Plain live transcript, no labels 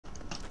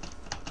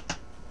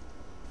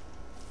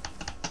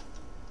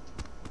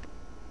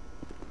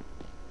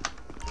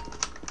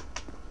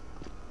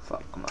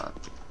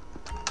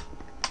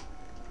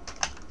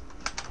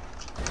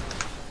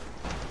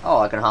Oh,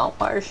 I can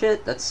hotwire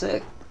shit? That's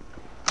sick.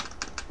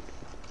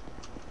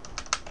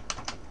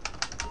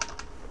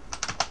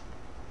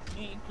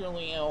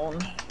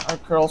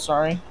 J.Curl,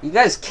 sorry. You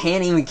guys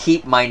can't even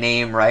keep my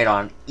name right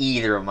on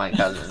either of my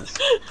cousins.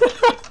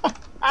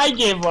 I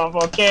gave up,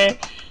 okay?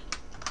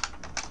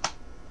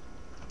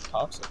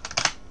 Toxic.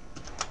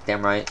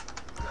 Damn right.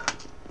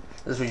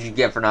 This is what you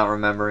get for not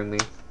remembering me.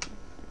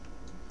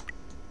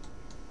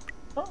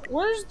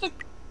 Where's the...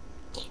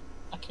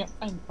 I can't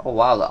find... Oh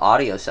wow, the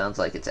audio sounds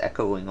like it's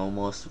echoing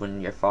almost when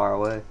you're far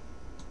away.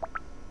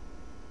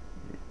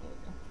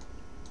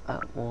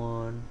 That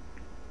one...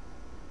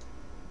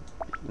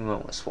 We might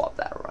want to swap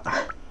that around.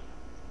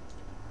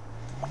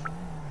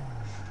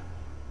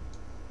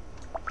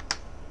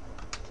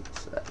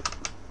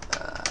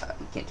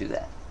 You can't do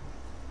that.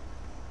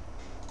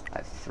 I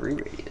have 3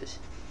 radios.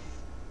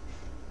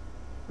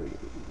 3,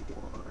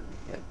 1,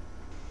 yep.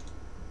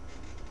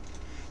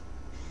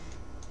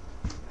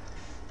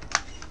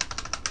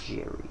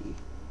 Jerry.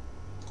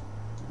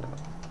 No.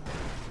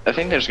 I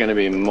think there's gonna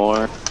be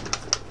more.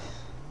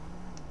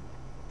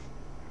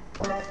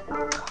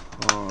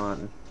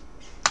 Con.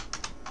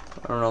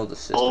 I don't know the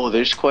system. Oh,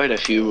 there's quite a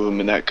few of them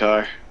in that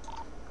car.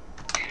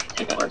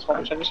 I got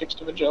 176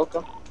 to the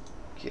Joker.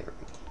 Jerry.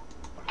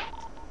 I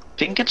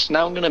think it's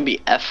now gonna be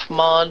F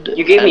mod.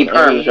 You gave me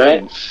perms,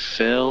 right?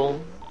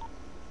 Phil.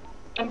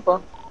 I'm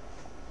fine.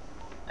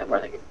 I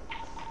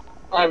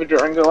have a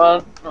Durango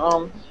out.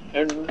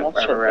 And I'll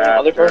start with the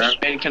other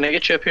first. Hey, can I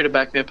get you up here to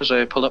back me up as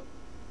I pull up?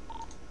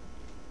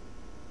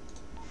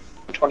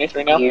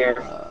 23 now.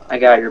 Here, I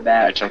got your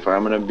back. Alright,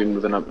 I'm gonna be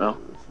moving up now.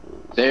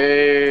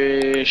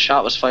 There,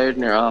 shot was fired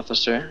near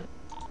officer.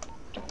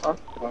 I'm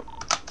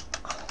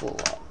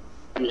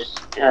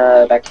just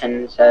back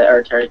 10 set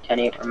or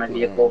 10-8 for my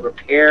vehicle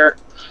repair.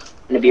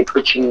 I'm gonna be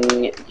approaching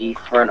the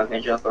front of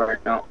Angelica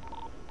right now.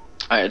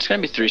 Alright, it's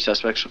gonna be 3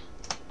 suspects.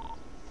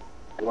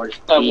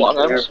 Just be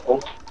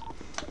careful.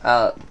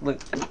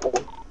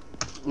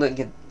 Look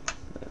at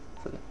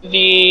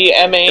the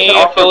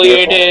MA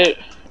affiliated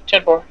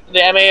 10-4.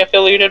 The MA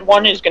affiliated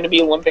one is going to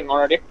be limping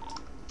already.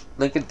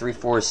 Lincoln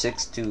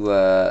 346 to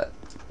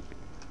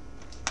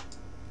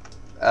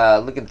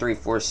Lincoln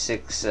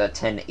 346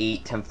 10-8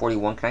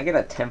 1041. Can I get a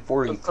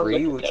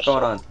 1043? What's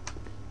going on?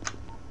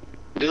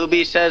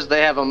 Doobie says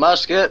they have a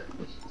musket.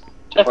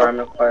 I'm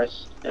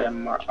request a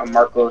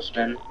Marco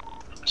spin.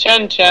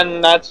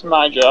 10-10. That's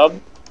my job.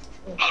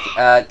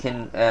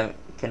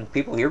 Can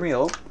people hear me?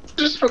 Oh.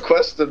 Just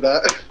requested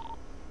that.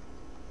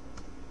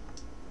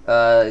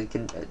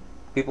 Can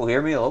people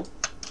hear me? Hello?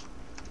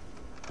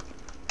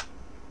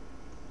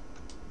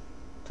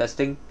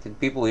 Testing. Can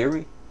people hear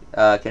me?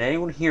 Can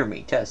anyone hear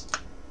me? Test.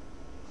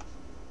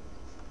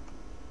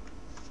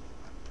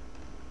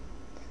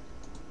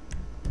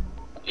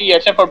 Yeah,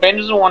 10-4. Ben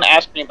is the one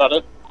asking me about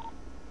it.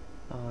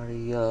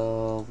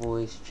 Audio,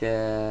 voice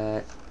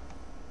chat,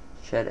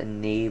 chat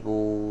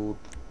enabled.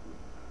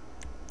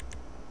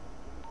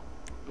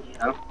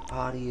 Yeah.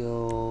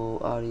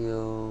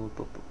 Audio,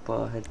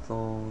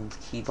 headphones,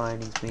 key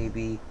bindings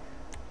maybe.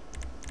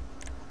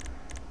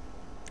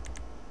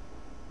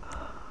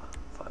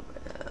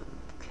 5M.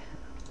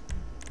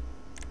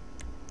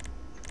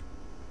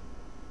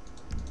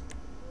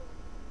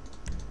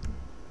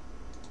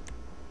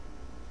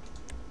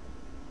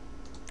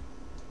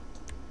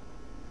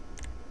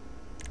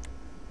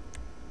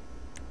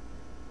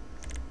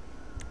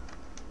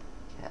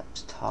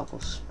 Caps toggle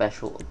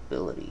special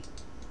ability.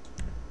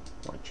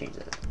 I want to change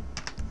that.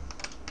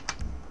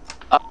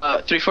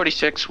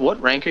 346,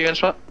 what rank are you in,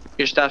 Swap?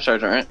 You're staff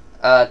sergeant,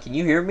 right? Can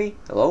you hear me?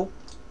 Hello?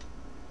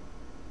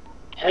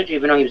 How did you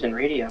even know he was in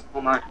radio?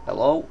 Oh my.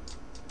 Hello?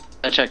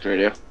 I checked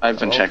radio. I've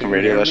been Hello? checking Can you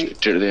radio hear last me?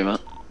 due to the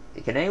amount.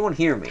 Can anyone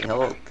hear me?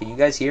 Hello? Can you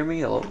guys hear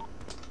me? Hello?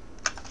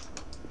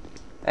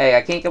 Hey,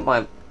 I can't get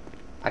my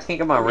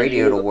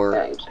radio to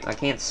work. I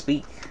can't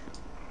speak.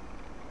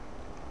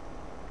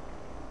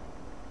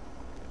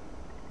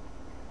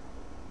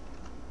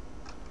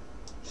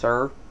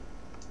 Sir?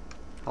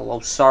 Hello,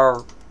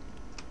 sir?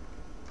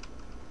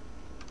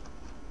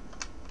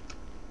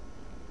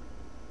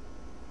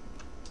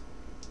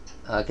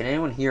 Can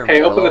anyone hear me?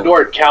 Hey, open the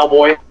door,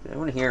 cowboy. Can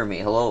anyone hear me?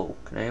 Hello?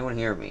 Can anyone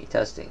hear me?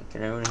 Testing.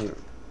 Can anyone hear me?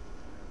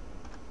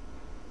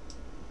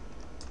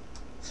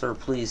 Sir,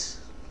 please.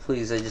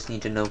 Please, I just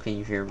need to know, can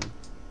you hear me?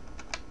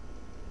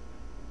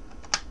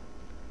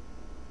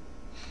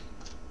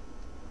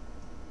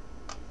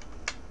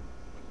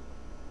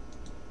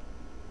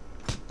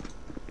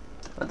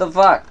 What the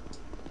fuck?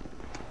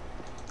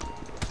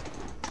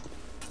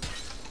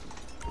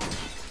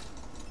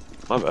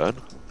 My bad.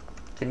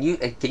 Can you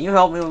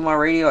help me with my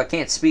radio? I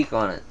can't speak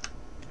on it.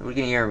 Nobody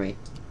can hear me.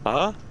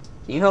 Huh?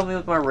 Can you help me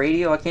with my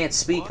radio? I can't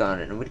speak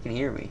on it. Nobody can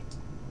hear me.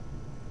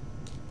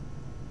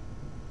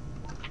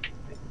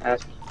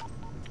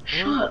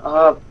 Shut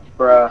up,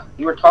 bruh.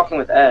 You were talking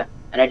with Ed,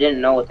 and I didn't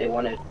know what they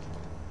wanted.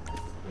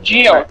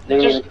 Geo, They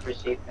were just... looking for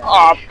safe.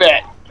 Aw,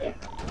 bet.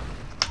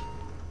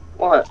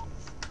 What?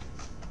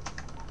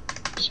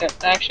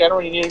 Actually, I don't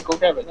really need to go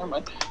grab it. Never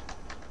mind.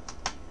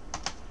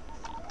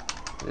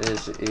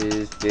 This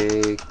is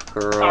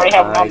J.Curl. already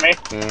have one on me.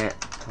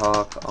 Can't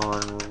talk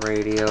on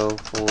radio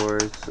for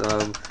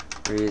some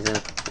reason.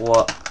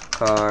 What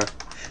car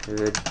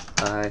should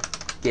I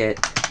get?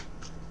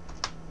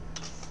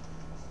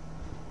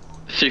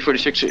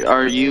 346,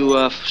 are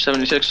you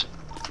 76?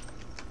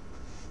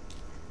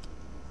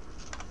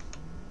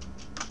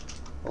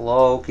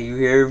 Hello, can you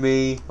hear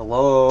me?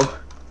 Hello?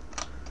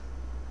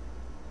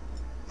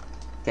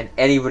 Can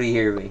anybody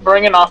hear me?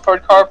 Bring an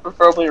off-road car,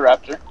 preferably a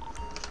Raptor.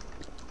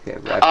 Okay,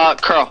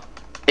 Raptor. Carl,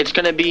 it's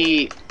gonna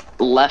be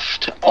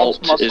left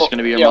alt Muscle. is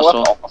gonna be your yeah, muscle.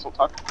 Left alt muscle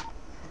tuck.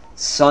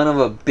 Son of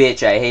a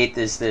bitch, I hate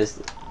this.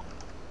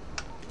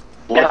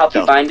 Can I help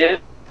you find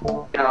it?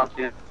 Can I help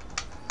you?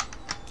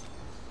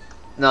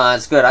 No,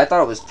 that's good. I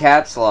thought it was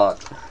caps lock.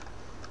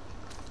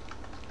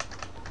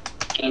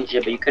 Change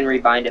it, but you can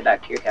rebind it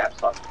back to your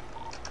caps lock.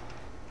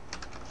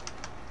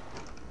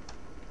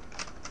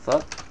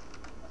 Fuck.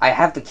 I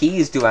have the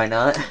keys, do I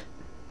not?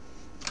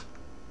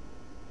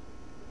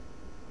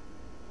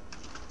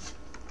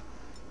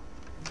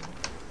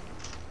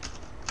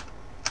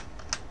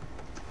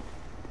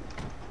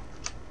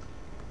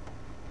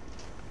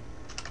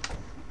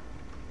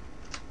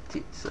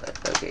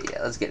 Okay,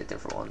 yeah, let's get a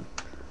different one.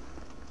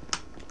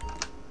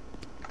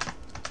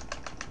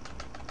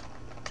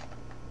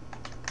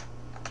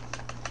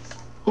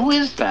 Who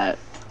is that?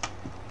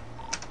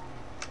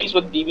 He's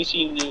with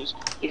BBC News.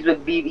 He's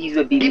with BBC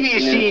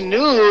BBC News.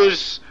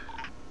 News!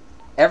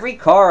 Every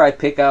car I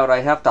pick out,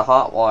 I have to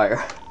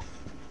hotwire.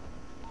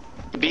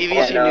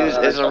 BBC Oh, no, News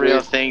no, is a that's real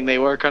weird. thing. They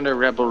work under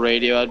Rebel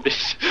Radio. I'd be...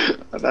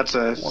 That's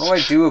a. What do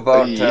I do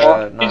about He's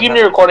not giving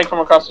you a recording from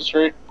across the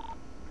street.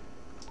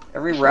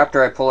 every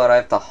Raptor I pull out, I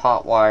have to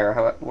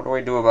hotwire. What do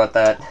I do about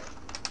that?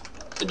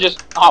 So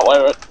just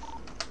hotwire it.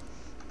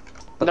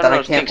 But no, then no,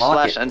 I can't think lock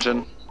slash it.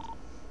 engine.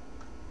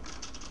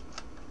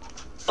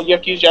 You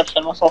have to use your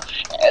F10 muscle.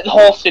 The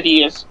whole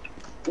city is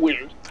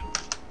weird.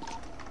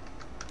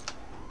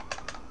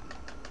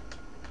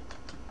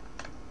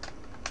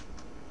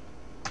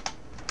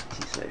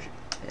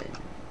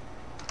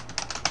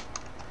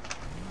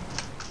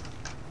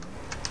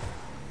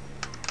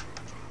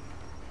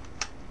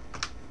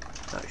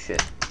 Oh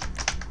shit.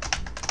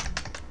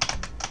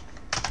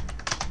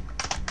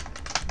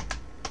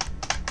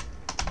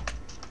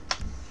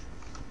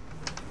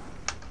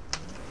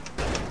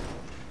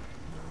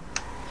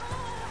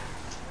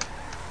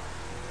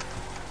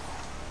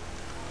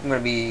 I'm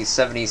gonna be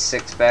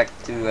 76 back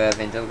to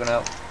Evangelical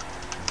now.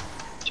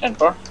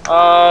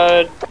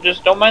 10-4.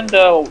 Just don't mind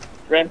the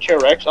Ram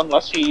Rex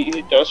unless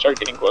he does start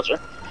getting closer.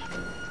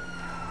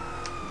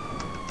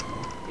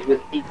 He's with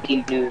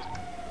BBC News.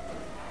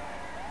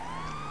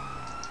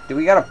 Do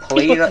we got a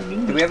plate? He's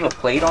Do we have a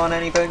plate on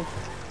anything?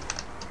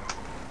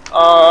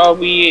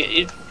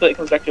 It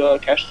comes back to a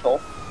cash soul.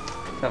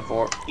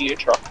 10-4. You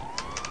truck.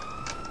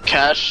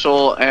 Cash,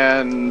 Soul,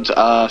 and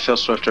Phil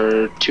Swift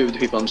are two of the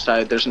people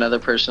inside. There's another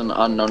person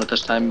unknown at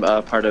this time,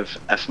 part of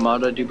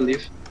F-Mod, I do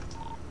believe.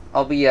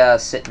 I'll be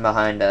sitting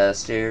behind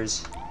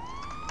stairs.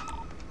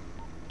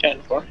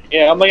 10-4.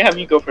 Yeah, I'm gonna have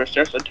you go first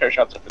there, so tear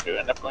shots if we do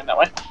end up going that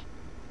way.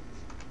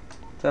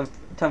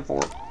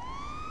 10-4.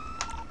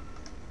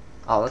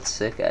 Oh, that's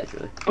sick,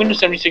 actually. We can do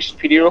 76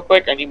 PD real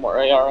quick. I need more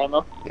AR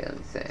ammo. Yeah, let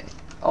me think.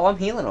 Oh, I'm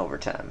healing over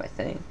time, I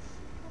think.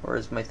 Or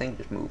is my thing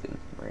just moving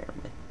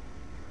randomly?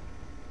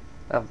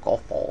 I have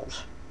golf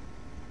balls.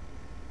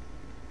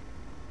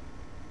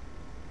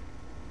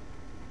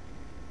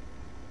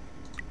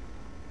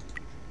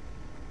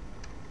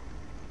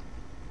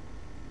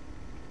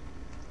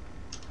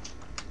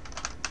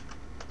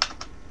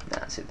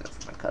 Nah, save that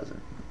for my cousin.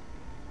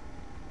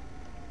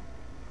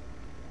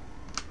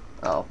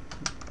 Oh.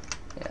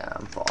 Yeah,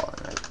 I'm falling,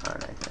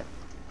 aren't I?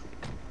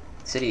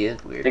 City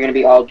is weird. They're gonna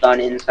be all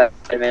done inside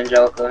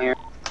Evangelical here.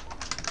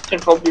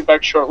 10-4 will be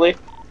back shortly.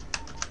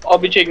 I'll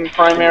be taking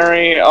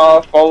primary,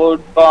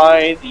 followed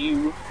by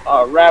the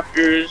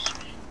Raptors.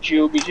 G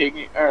will be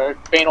taking,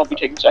 Bane will be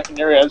taking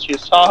secondary as he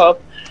is Sahab,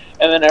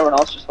 and then everyone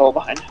else just follow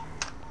behind.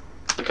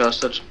 The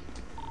hostage.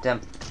 Damn.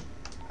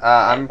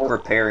 I'm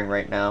repairing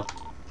right now.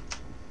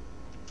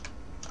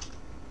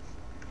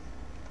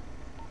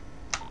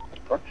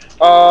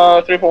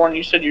 341,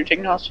 you said you're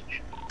taking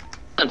hostage?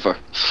 10-4.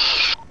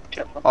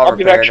 I'll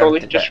be back repair it,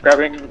 shortly, I'm just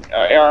grabbing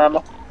AR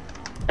ammo.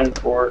 And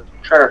for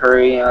try to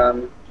hurry,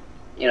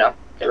 you know,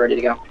 get ready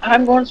to go.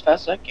 I'm going as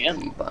fast as I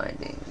can. Key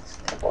bindings.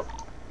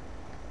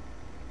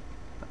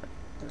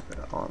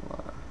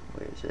 Online.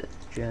 Where is it?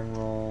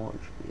 General. It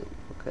should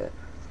be, okay.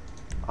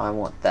 I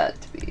want that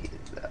to be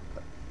that.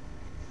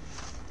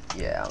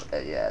 Yeah,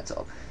 yeah, it's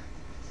all.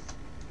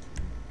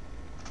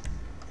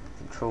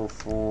 Control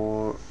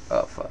 4.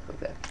 Oh fuck.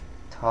 Okay.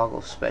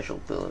 Toggle special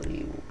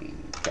ability will be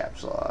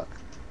caps lock.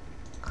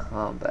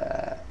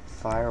 Combat.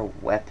 Fire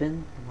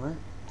weapon. What?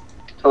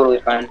 Totally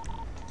fine.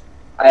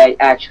 I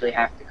actually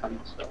have to come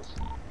this close.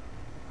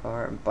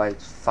 Car and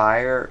bikes.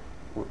 Fire.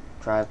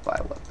 Drive-by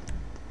weapon.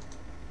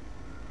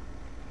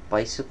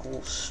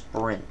 Bicycle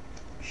sprint.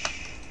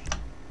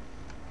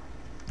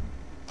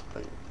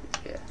 Wait,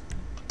 yeah.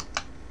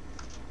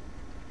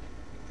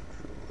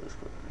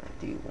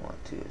 do you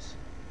want to?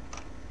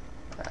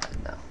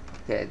 No.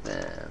 Okay,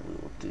 then we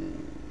will do.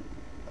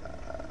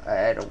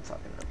 I don't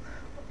fucking know.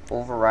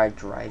 Override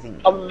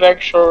driving. I'll be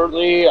back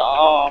shortly.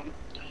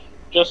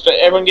 Just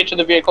everyone get to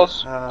the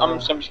vehicles. I'm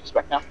 76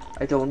 back now.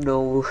 I don't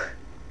know.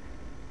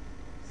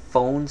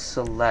 Phone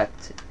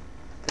select.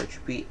 There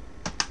should be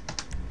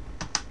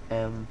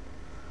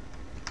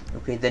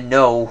okay, then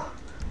no.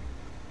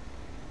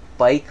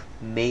 Bike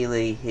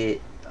melee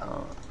hit.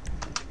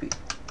 It should be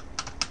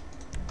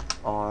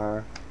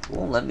R.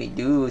 Won't let me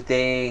do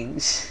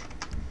things.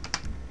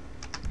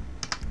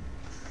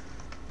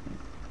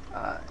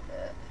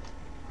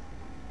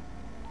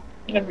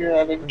 If you're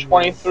having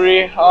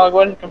 23, go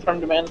ahead and confirm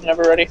demands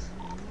whenever ready.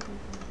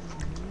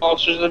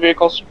 Officers of the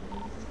vehicles.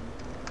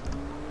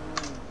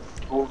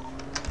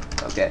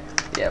 Okay,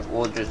 yeah,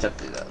 we'll just have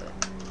to do that.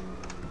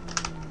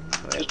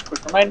 Just a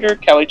quick reminder,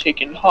 Callie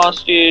taken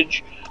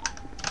hostage.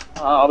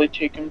 I'll be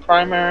taking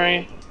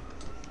primary.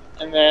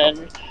 And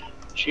then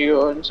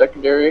Geo in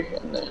secondary.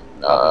 And then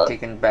I'll be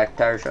taking back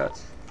tire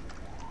shots.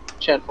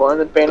 10-4, and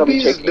then Bane will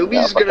be taking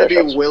Doobie's front gonna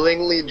tire be shots.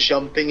 willingly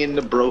jumping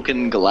into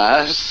broken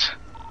glass.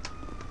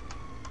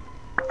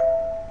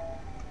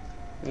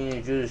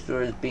 Jewelry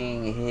store is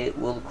being hit.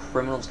 Will the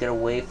criminals get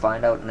away?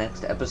 Find out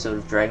next episode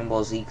of Dragon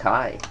Ball Z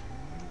Kai.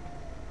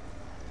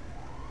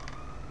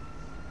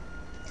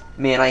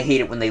 Man, I hate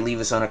it when they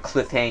leave us on a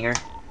cliffhanger.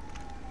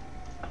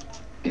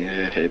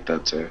 Yeah, I hate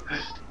that too.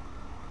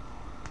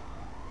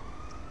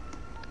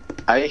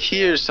 I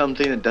hear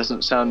something that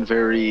doesn't sound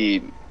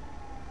very...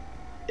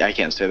 I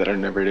can't say that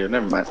on the radio.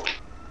 Never mind.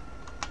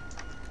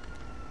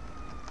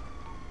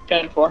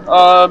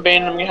 10-4.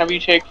 Bane, I'm gonna have you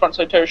take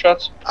frontside tire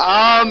shots.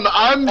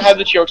 I have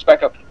the T-Rex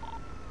back up.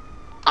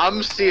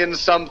 I'm seeing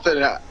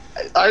something. Our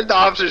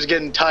officer's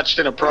getting touched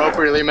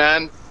inappropriately,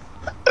 man.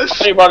 I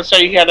thought you about to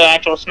say you had an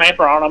actual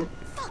sniper on him.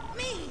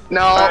 No,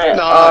 Alright,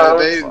 no,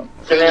 they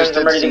just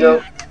I'm did ready to some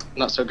go.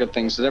 not so good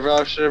things. Is every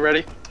officer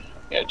ready?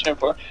 Yeah,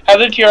 10-4. Have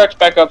the T-Rex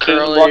back up so Curl,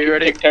 you can walk you you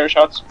ready? take tire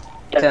shots.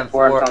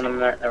 10-4, I'm telling them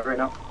that right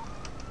now.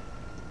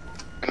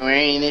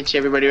 Alright,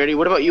 everybody ready?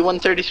 What about you,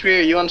 133?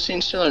 Are you on scene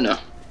still or no?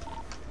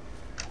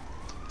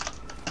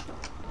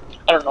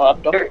 I don't know what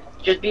happened.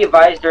 Just be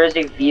advised, there is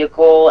a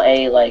vehicle,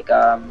 like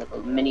a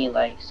mini,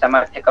 like,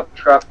 semi-pickup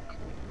truck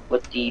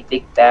with the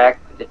big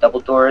back, the double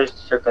doors,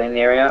 circling the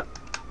area.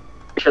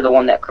 I'm sure the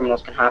one that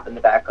criminals can hop in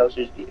the back of,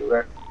 so just be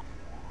aware.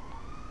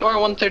 You are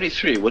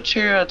 133. What's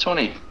your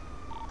 20?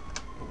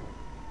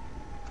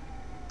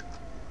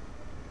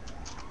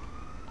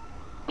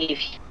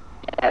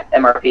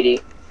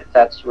 MRPD, if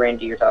that's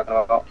Randy you're talking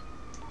about.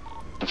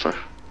 For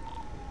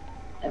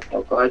And go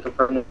ahead and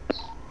confirm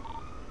this.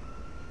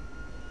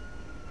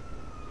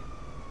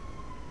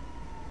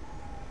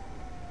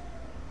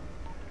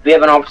 We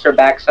have an officer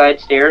backside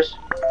stairs.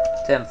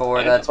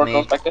 10-4, that's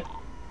me.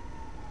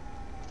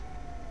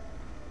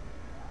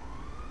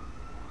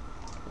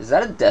 Is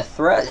that a death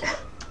threat?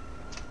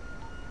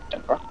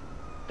 10-4.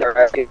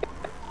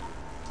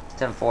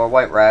 10-4,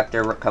 White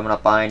Raptor coming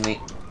up behind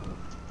me.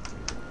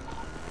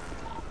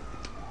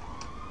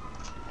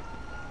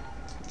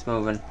 It's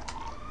moving.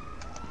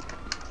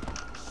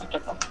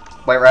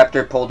 White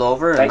Raptor pulled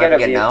over and I'm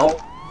getting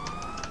out.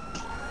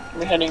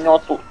 We're heading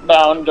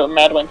northbound to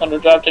Madwin Thunder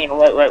Drive, taking a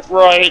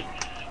right.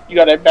 You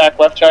got a back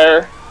left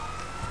tire.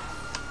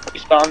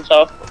 Eastbound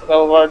south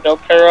Boulevard Del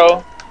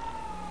Perro.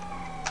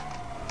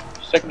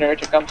 Secondary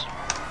to comes.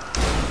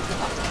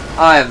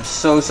 I am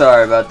so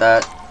sorry about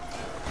that.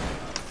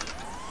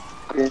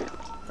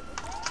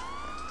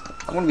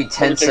 I'm gonna be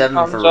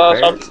 10-7 for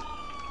repairs.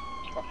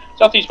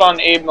 Southeastbound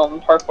Abe Milton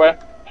Parkway,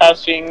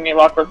 passing a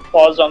Rockford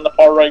Plaza on the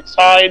far right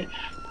side.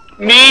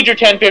 Major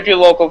 1050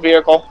 local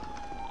vehicle.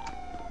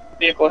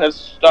 Vehicle has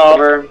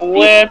stopped,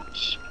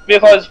 flipped.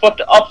 Vehicle has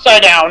flipped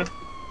upside down.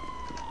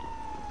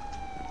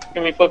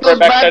 Can we flip right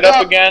back side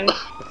up again? The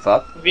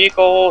fuck?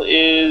 Vehicle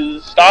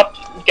is stopped,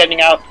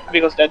 getting out.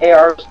 Vehicle's dead.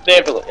 ARs. They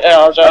have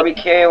ARs Are out. we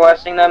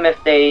KOSing them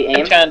if they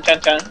aim? 10.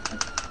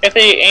 If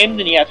they aim,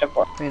 then yeah,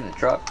 10-4. In the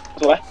truck.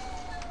 Away.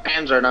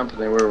 hands are up.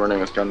 They were running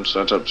with guns,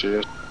 so it's up to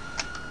you.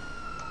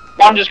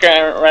 One just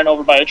ran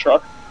over by a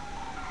truck.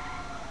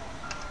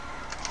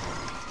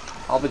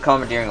 I'll be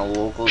commandeering a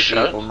local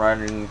Shut vehicle. I'm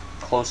running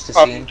close to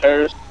Popping scene.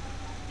 tires.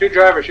 Shoot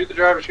driver, shoot the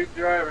driver, shoot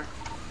the driver.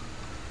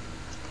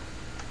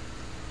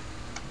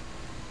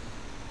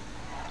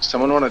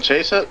 Someone want to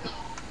chase it?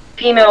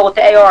 Female with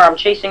the AR. I'm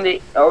chasing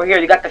the over here.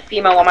 You got the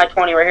female on my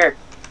 20 right here.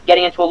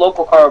 Getting into a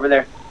local car over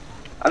there.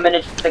 I'm in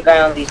the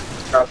guy on the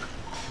truck.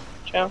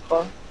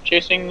 Champa.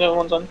 Chasing the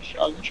ones on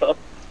the truck.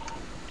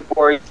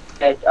 Or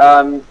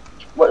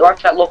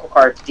watch that local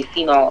car. It's the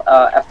female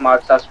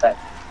F-mod suspect.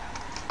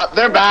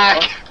 They're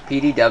back.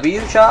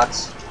 PDW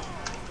shots?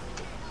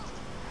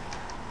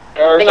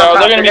 They're They're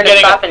gonna be gonna getting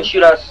stop and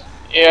shoot us.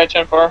 Yeah,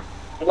 10-4.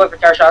 I'm going for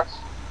tire shots.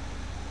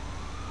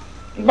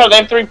 But they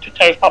have 3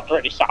 tires popped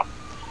already. Stop.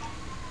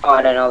 Oh,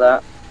 I didn't know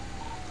that.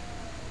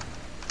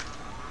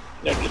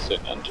 They're just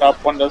sitting on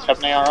top. One does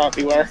have an AR.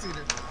 Beware.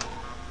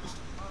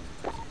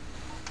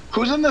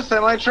 Who's in the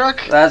semi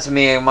truck? That's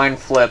me. Mine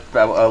flipped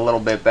a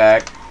little bit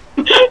back.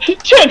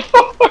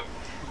 10-4.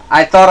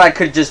 I thought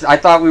I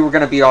thought we were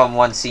gonna be on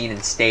one scene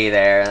and stay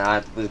there, and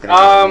I was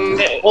gonna.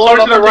 Pull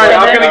over to the right.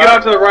 I'm gonna get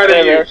out to the right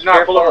of you.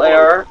 Not pull over.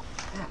 AR.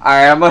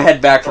 Alright, I'm gonna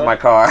head back for my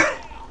car.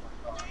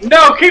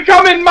 No, keep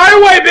coming my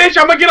way, bitch.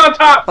 I'm gonna get on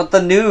top. But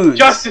the news.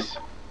 Justice.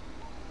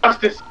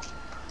 Justice.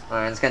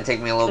 Alright, it's gonna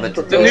take me a little bit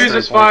to. The news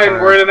is fine.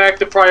 We're at an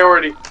active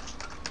priority.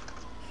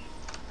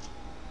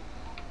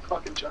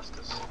 Fucking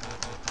justice.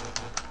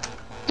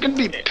 It's gonna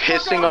be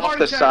pissing off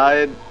the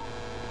side.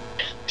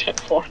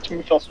 10-4 to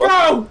me, Phil Swift.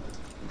 Go!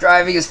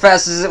 Driving as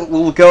fast as it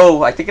will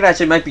go. I think it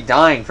actually might be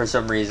dying for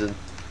some reason.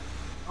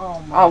 Oh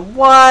my. Oh,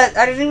 what?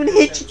 I didn't even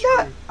hit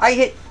you. I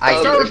hit.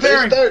 If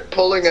they start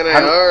pulling an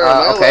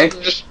AR, okay.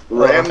 just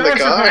ram the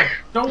car.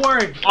 Don't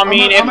worry. I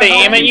mean, if they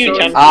aim at you,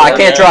 10-4. I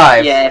can't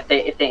drive. Yeah, if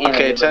they aim at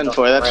Okay, you, 10-4.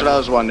 That's what I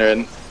was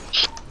wondering.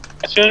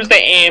 As soon as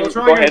they aim, What's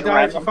go wrong? ahead You and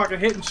ram die them. for fucking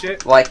hitting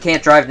shit. Well, I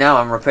can't drive now.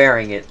 I'm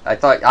repairing it. I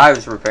thought I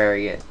was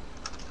repairing it.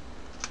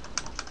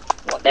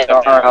 They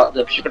are out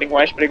the Shooting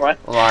away, shooting away.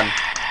 Hold on.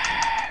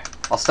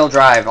 I'll still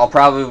drive. I'll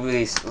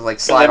probably like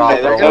slide off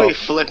for They're a gonna be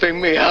little. flipping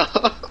me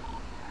out.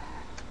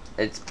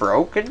 It's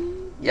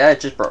broken? Yeah,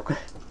 it's just broken.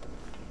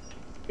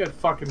 Good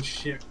fucking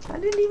shit. I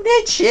didn't even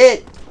hit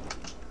shit.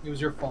 It was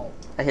your fault.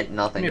 I hit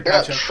nothing. Give I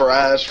got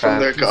trash from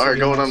their car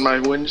going on my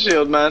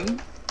windshield,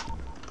 man.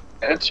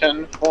 At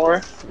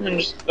 10-4. And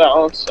just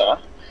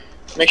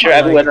let's make sure I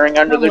add littering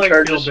under the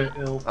charges.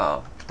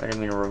 Oh, I didn't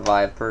mean to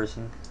revive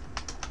person.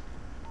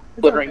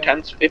 Littering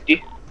 10's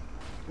 50.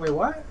 Wait,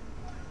 what?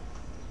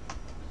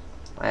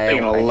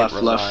 Taking a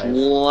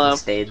left.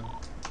 Stayed.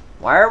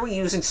 Why are we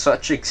using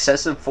such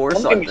excessive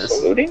force on this?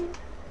 Saluting?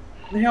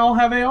 They all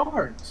have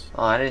ARs.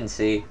 Oh, I didn't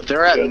see.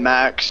 They're at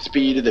max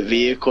speed of the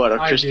vehicle at a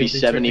crispy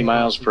 70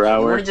 miles per You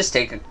hour. want to just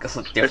take a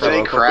different If they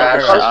local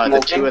crash, car? the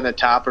two in the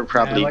top are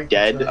probably like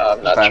dead. that.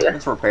 I'm not Okay, sure.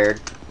 it's repaired.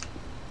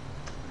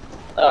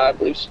 I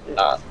believe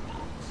not.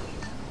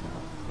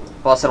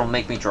 Plus, it'll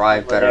make me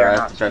drive better. they're I have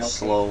not to drive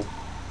smoking. slow.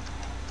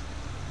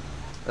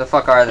 The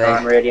fuck are they?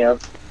 on radio.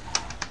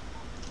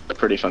 A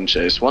pretty fun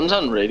chase. One's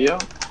on radio.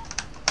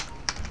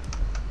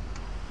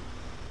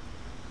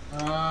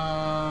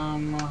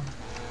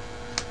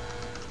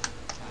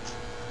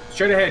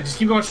 Straight ahead. Just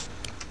keep going.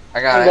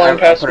 I got. I'm going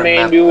past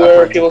main view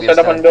where people set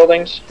up on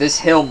buildings. This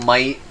hill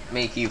might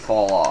make you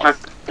fall I'm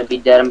off. gonna be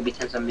dead. I'm gonna be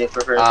 10 some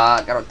vehicle first.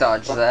 Gotta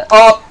dodge that.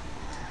 Oh!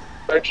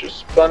 I just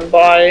spun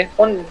by.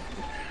 One.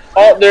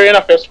 Oh, they're in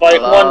a fist fight.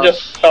 Hello. One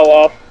just fell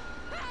off.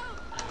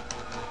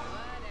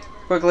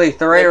 Quickly,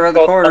 they're right around the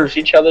Both corner. punched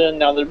each other, and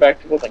now they're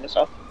back to building us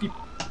up.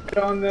 Get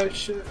on that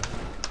shit.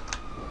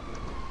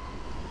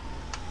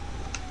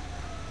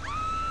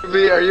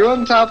 V, are you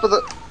on top of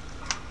the...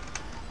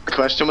 The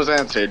question was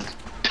answered.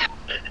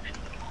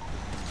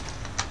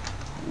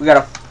 We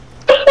gotta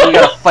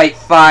fight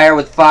fire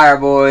with fire,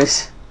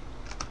 boys.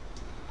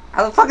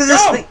 How the fuck is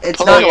this Go! thing? It's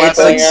Pull not. your It's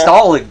like weapon.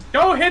 stalling.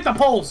 Go hit the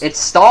poles. It's Yes,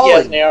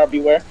 stalling. they are.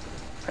 Beware.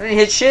 I didn't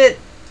hit shit.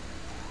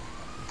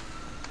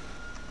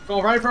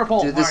 Go right for a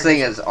pole. Dude, this thing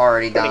is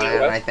already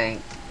dying. I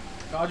think.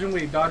 Dodge and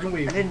weave. Dodge and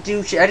weave. I didn't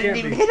do shit. I didn't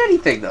even hit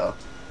anything though.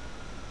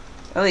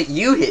 Only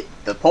you hit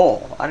the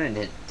pole. I didn't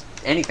hit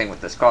anything with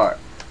this car.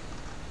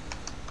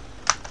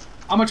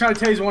 I'm gonna try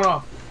to tase one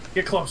off.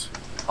 Get close.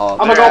 Oh, I'm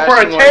gonna go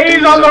for a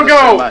tase on the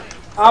go.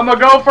 I'm gonna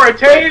go for a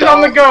tase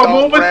on the go.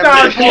 Move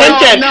aside.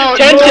 10-10.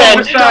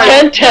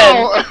 10-10.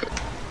 10-10.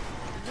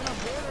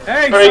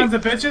 Hey, Right. sons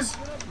of bitches.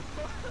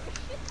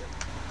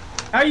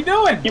 How you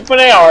doing? Keep an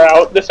AR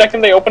out. The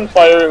second they open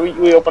fire,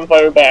 we open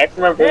fire back.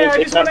 Remember, Hey, I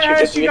it's just not wanna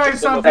shoot ask you guys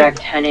this something. Back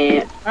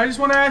 10-8. I just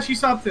want to ask you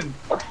something.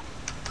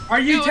 Are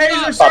you taser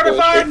Top of the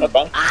certified? street, that's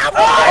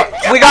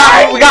fine. we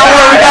got one. We got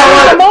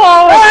one. Come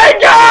on! I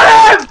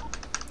got him!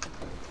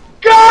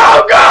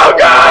 Go, go,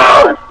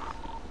 go!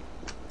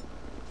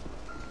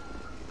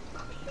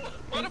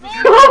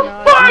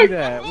 Oh, fuck!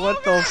 That.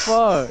 What the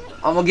fuck?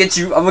 I'm gonna get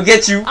you. I'm gonna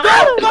get you.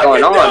 What's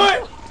going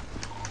on?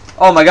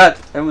 Oh my god,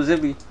 that was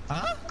Zippy.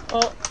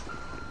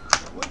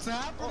 What's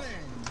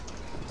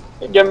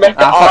happening? Get back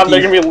Ah, fuck on,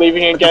 they're you. gonna be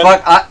leaving What the again.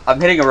 fuck? I'm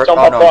hitting a. Jump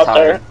Oh up no, I'm out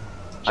tired. there.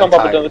 Jump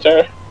up into the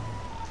tired. chair.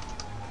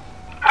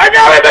 I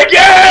got him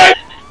again!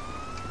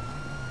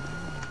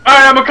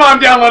 Alright, I'm gonna calm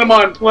down. Let him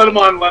on. Let him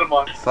on. Let him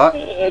on. Fuck.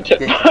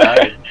 Getting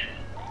tired.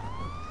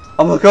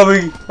 I'm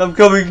coming. I'm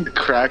coming. The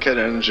crackhead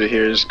energy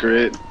here is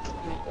great.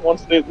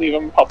 Once they leave,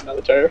 I'm popping out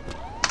the chair.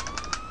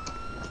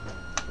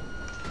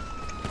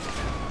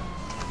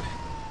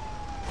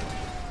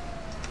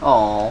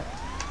 Oh.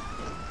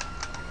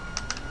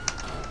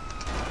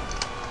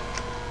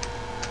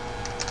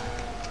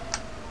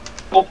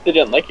 Hope they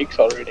didn't like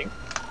accelerating.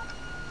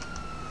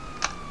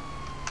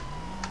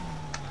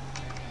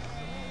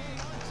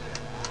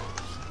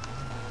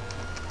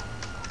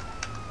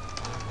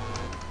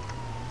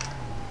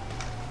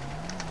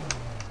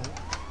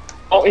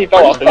 Oh, he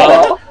fell off the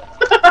gun.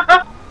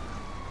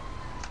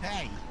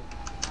 Hey,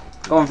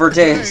 Going for a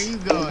where are tase. you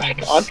going?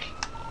 Back on.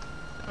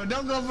 Oh,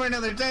 don't go for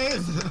another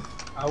tase.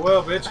 I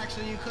will, bitch.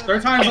 Actually, you could.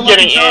 Third time's a He's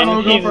lucky getting charm. I'll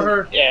in. go for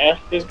her. Yeah,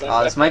 he's going Oh,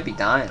 back. this might be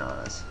dying on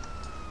us.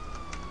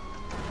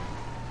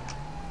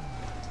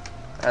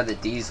 The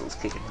diesel's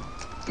kicking him.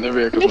 Their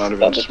vehicle's not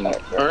even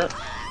smoking.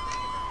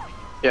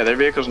 Yeah, their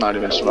vehicle's not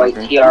even White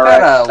smoking.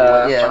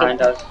 TRX yeah.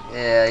 behind us.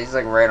 Yeah, he's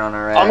like right on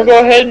our ass. I'm gonna go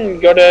ahead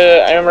and go to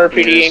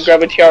MRPD and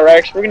grab a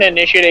TRX. We're gonna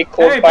initiate a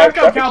code 5 back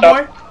up, traffic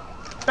cowboy.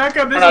 stop. Back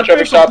up, this Not is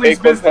traffic official stop, a police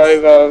code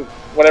business. 5,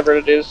 whatever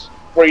it is,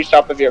 where you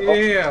stop the vehicle.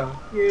 Yeah,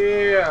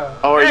 yeah.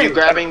 Oh, are Hey. you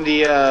grabbing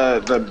the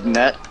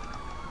net?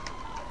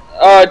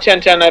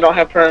 1010, I don't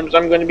have perms.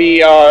 I'm gonna be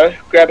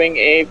grabbing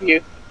a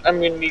vehicle. I'm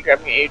gonna be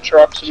grabbing a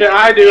truck. So Shit,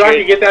 I do. I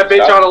can get that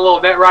bitch on a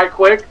little net right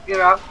quick, you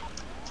know.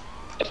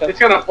 It's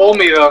gonna pull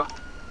me though.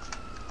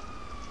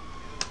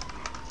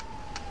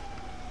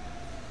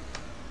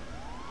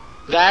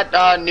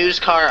 That news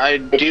car, I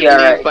do TRX,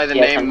 believe by the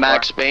yeah, name 10-4.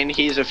 Max Bain.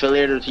 He's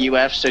affiliated with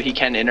UF, so he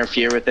can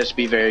interfere with this.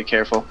 Be very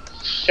careful.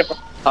 Yep.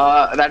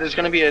 That is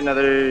going to be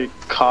another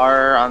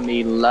car on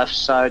the left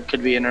side.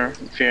 Could be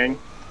interfering.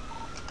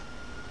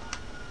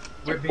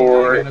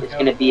 Or it's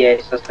gonna be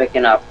a suspect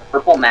in a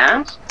purple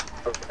mask.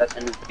 That's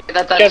in.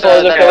 That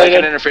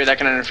can interfere. That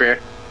can interfere.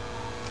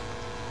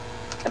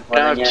 I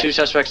have two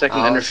suspects that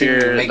can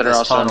interfere that are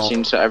also on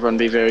scene, so everyone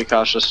be very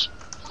cautious.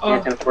 One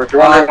of you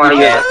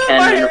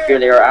can interfere.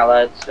 They are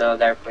allied, so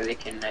therefore they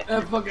can. That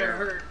fucking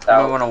hurt.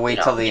 I want to wait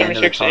till the end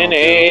of the 76 tunnel. in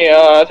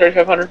a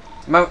 3500.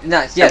 No,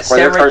 yeah,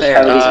 stand right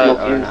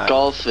there.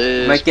 Golf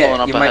is pulling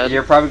up ahead.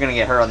 You're probably gonna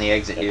get hurt on the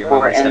exit here.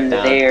 And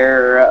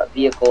their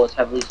vehicle is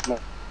heavily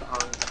smoked on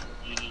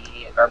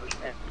the garbage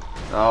man.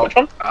 Oh. Which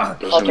one?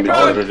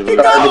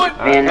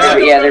 And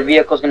their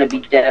vehicle's gonna be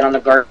dead on the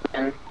garbage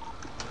man.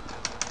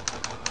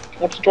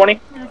 What's 20?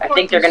 I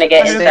think they're gonna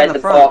get inside the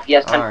golf.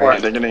 Yes,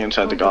 10-4. They're getting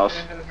inside the golf.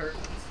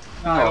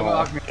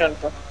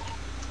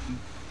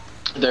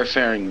 They're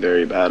faring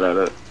very bad at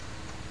it.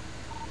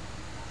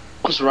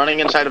 Who's running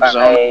inside of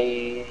zone?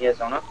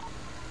 Zona.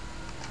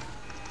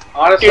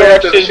 Honestly,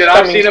 after the shit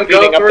I've seen him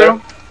go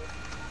through.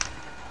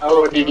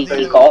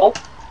 DDT call.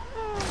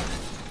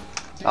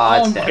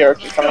 Oh, it's dead.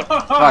 TRX is coming.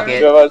 Fuck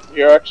it.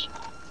 TRX.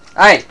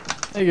 Hey!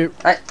 Thank you.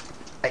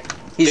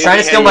 He's trying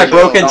to steal my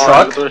broken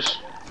truck.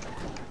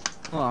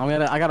 Oh,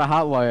 I got a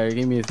hot wire.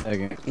 Give me a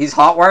second. He's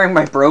hot wiring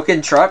my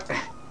broken truck.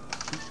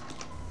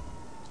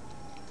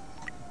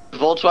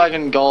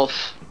 Volkswagen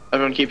Golf.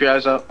 Everyone keep your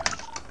eyes up.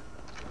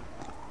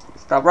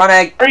 Stop, run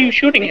egg. Why are you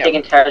shooting He's him?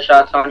 taking tire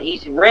shots on.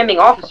 He's ramming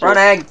officers. Run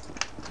egg.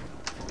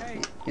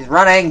 He's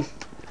running.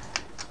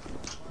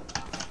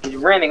 He's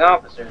ramming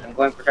officers. I'm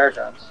going for tire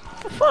shots.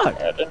 Fuck.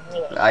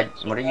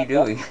 What are you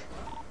doing?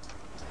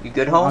 You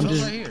good, Holmes? I'm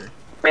just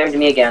Rammed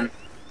me again.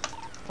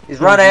 He's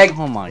run egg.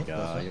 Oh my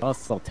god. You're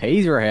so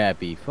taser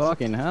happy.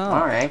 Fucking hell.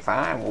 Alright,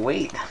 fine. We'll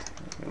wait.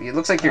 It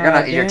looks like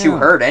you're too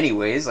hurt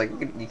anyways. Like,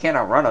 you can't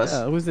outrun us.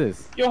 Yeah, who's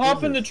this? Yo,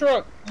 hop in the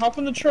truck. Hop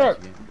in the truck.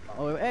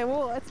 Oh, hey,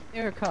 well, that's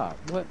your cop.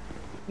 What?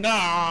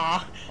 Nah.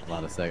 Hold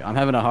on a second. I'm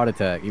having a heart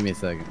attack. Give me a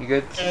second. You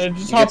good? Just You hop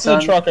good, in the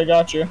son? truck. I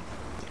got you.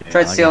 Okay,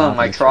 Tried I'll stealing get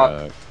my off the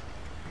truck.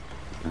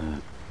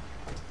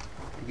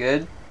 You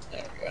good?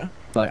 There we go.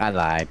 Look, I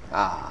lied.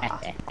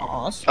 Ah.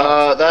 Awesome.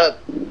 That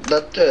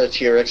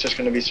TRX is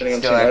going to be sitting on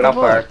Still at car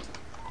park.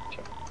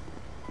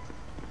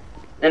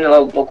 In the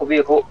local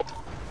vehicle.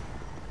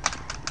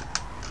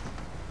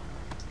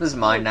 This is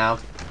mine now.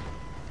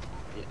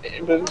 Is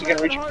he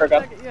gonna reach for a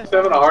gun? He's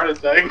having a heart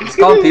attack. He's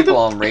calling people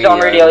on radio. He's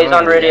on radio. He's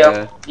on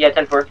radio. Yeah,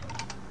 10-4.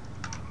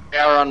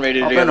 Yeah, we're on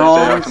radio Hop in, together.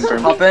 Holmes.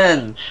 Confirmed. Hop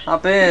in.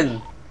 Hop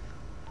in.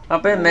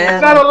 Hop in, man.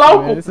 It's not a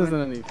local. Man, this isn't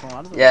any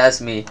fun. Yeah,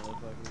 that's me.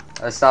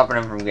 I was stopping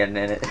him from getting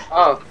in it.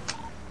 Oh.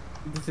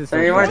 This is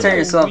Sir, you want to turn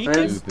yourself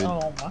in? Stupid.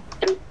 Oh my.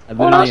 I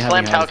literally have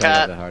Slam a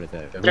heart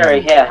attack. Sorry,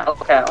 yeah.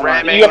 Okay.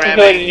 Ramming, You have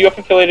affiliated. You have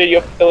affiliated. You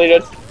have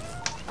affiliated.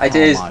 I Oh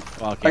tased. my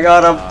fucking I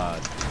got him. God.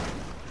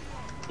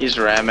 He's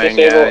ramming.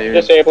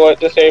 Disable it.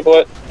 Disable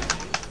it.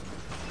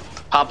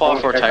 Pop all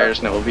 4 tires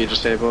and it will be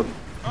disabled.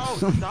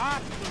 Oh,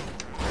 stop.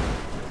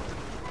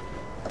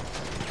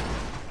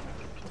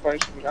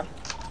 Where's the gun?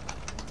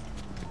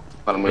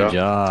 Let him Good go.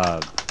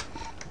 job.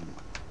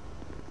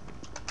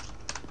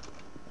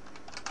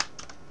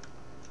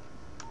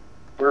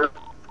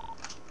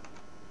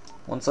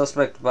 One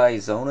suspect by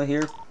Zona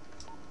here.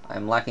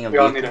 I'm lacking a We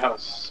all vehicle. need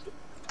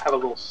to have a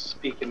little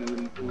speaking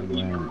in the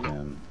meeting room. Rammed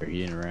him. Or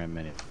you didn't ram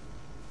any.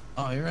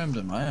 Oh, you rammed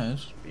in my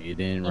ass. You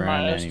didn't In my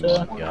ram ass,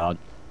 anyone. too.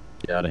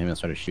 Get out of him and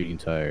started shooting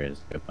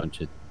tires. A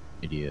bunch of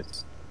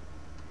idiots.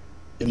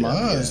 In my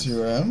eyes,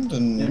 you rammed,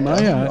 and In my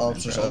eyes.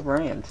 officers So up.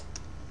 rammed.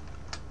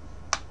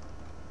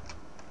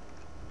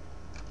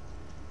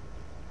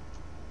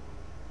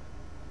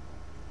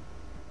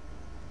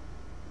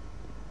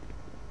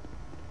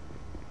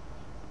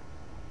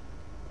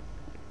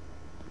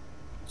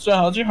 So,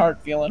 how's your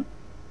heart feeling?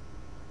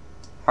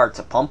 Hearts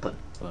a pumping.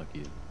 Fuck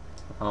you.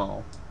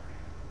 Oh.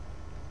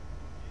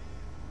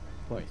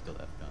 Why you still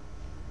have gun?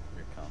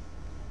 You're calm.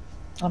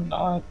 I'm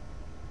not.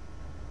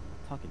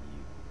 Talking to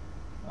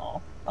you.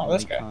 Oh, oh,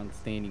 this guy. Con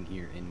standing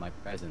here in my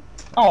presence.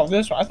 Oh,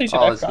 this one. I think you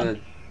Oh, said that's that gun.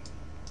 good.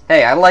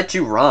 Hey, I let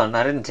you run.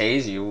 I didn't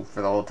tase you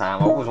for the whole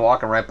time. I was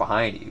walking right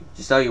behind you.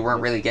 Just so you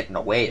weren't really getting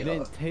away, You though.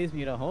 didn't tase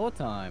me the whole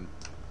time.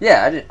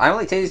 Yeah, I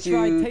only tased You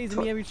try you. tasing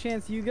me every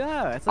chance you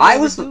got. That's I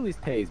all was you the- do is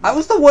tase me. I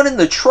was the one in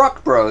the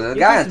truck, bro. The You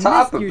guy on just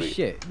top missed of your me.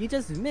 shit. You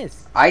just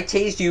missed. I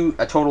tased you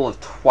a total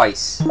of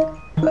twice.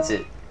 That's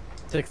it.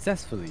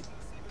 Successfully.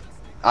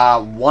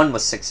 One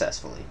was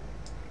successfully.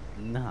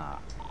 Nah.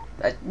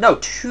 No,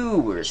 2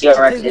 were TRX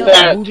successfully. is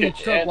Yeah, moving the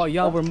truck while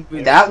y'all were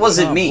moving. That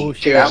wasn't me.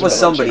 Bullshit. That was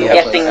somebody I'm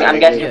else.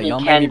 guessing Yeah, he y'all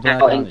made me can black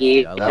now out of shit.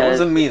 engage I That like because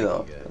wasn't me it.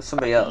 though. It was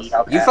somebody else.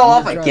 Okay. You fell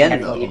off I'm just again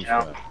driving though. the fucking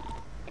truck.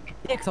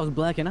 Yeah, 'cause I was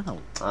blacking out.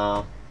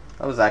 Oh,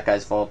 that was that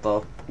guy's fault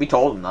though. We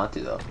told him not to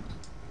though.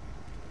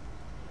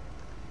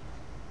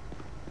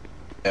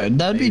 Yeah,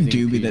 that'd be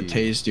Amazing Doobie that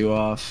PD. tased you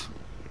off.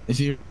 If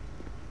you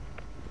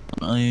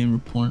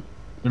report,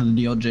 go to the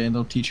DLJ and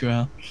they'll teach you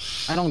how.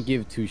 I don't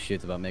give 2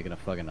 shits about making a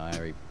fucking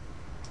IRA.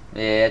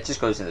 Yeah, it just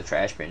goes in the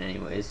trash bin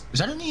anyways. Is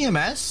that an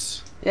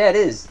EMS? Yeah, it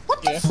is.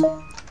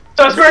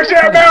 Suspects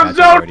inbound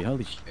zone! Already.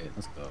 Holy shit.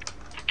 Let's go.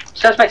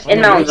 suspects What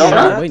inbound are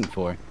zone. you waiting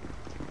for?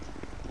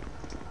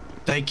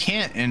 They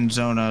can't end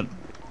zona.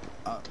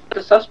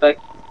 The suspect.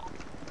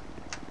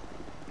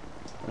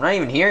 I'm not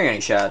even hearing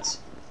any shots.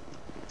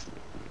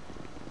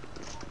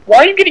 Why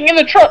are you getting in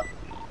the truck?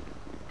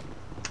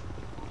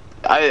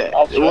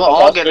 We'll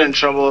all get in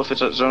trouble if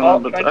it's at zona,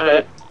 but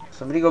alright.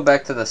 Somebody go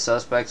back to the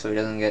suspect so he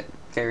doesn't get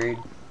carried.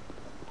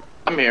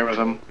 I'm here with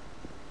him.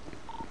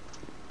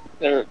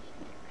 They're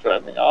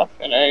driving off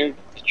in a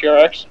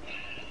TRX.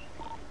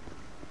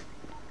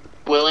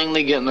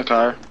 Willingly get in the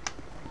car.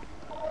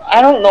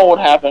 I don't know what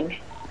happened.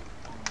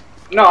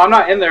 No, I'm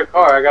not in their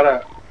car. I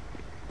gotta.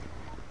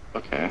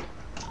 Okay.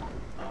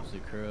 Officer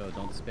Curl,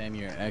 don't spam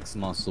your X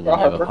muscle when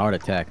you have a heart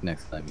attack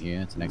next time.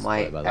 Yeah, it's an X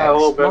My by the a way.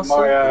 little bit muscle?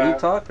 more, What are you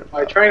talking My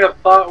about? train of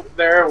thought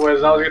there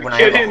was I was When gonna I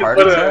get have a in to heart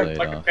put attack? a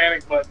like a Laid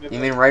panic button. In You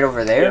there. mean right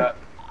over there? Yeah.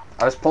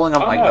 I was pulling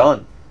up Oh, my no.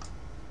 gun.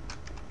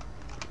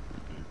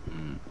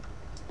 Mm.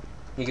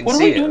 You can What are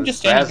see we it. doing It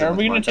just was standing here? spazzing Are we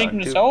with gonna my take gun, him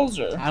to too. cells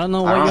or? I don't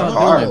know I what don't y'all have a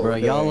car. doing, bro.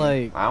 Y'all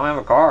like. I don't have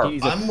a car.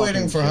 He's a I'm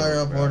waiting for fucking higher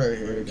up joke, bro. order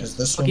here because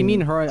this What one. do you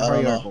mean hurry I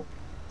don't up? know.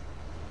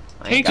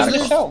 I ain't Take us got a to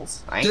car.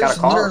 cells. I ain't got There's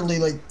a car. literally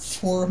like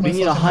 4 of my We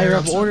need a fucking higher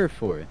up ups. order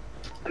for it.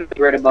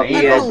 Right I above need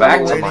to you. I go know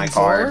back what to we're my waiting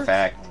car, for. in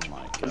fact. Oh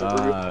my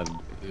god,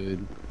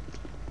 dude.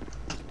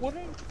 What are...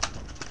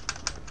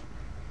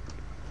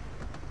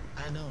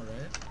 I know,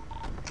 right?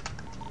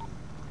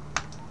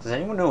 Does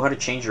anyone know how to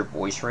change your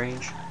voice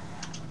range?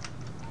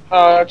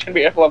 It's gonna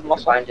be F11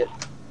 muscle. Find it.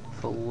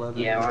 For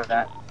 11? Yeah, or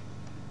that.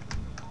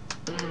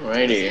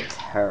 Alrighty.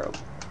 Terrible.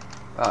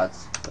 Oh,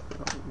 it's fucking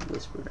on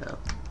whisper now.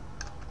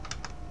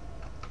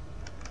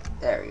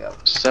 There we go.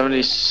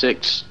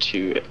 76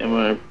 to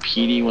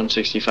MRPD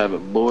 165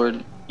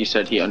 aboard. He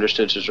said he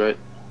understood his right.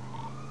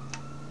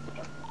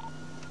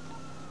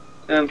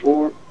 And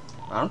four.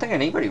 I don't think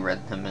anybody read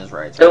him his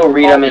rights. Still Right?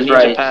 read him He his needs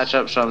to rights. patch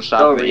up some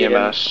stop the read him.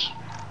 EMS.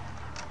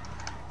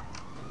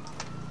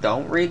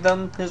 Don't read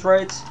them his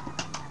rights?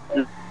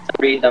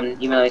 Read them.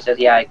 Even though he says,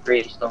 yeah, I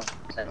agree. Still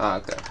Oh,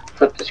 okay.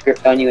 flip the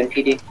script on you in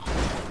PD.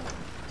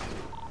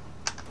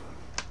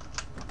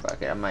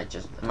 Fuck it, I might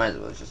as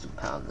well just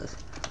pound this.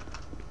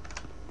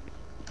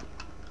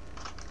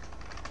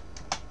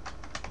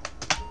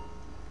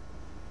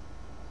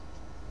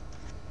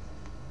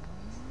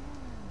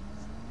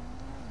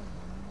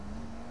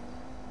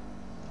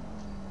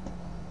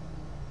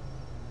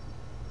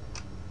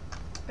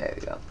 There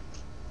we go.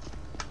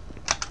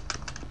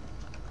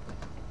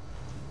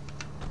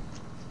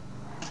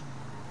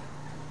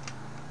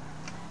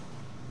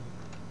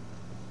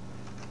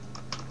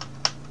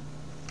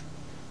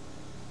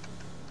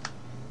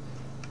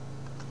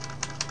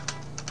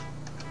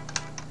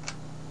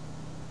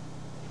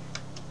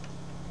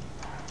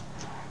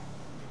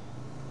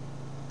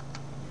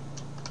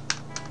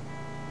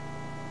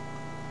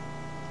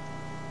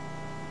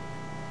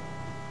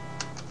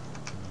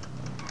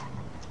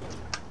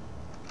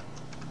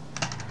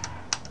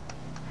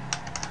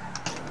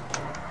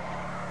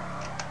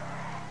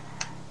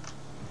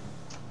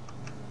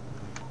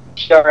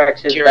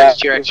 TRX is TRX, back.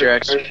 TRX,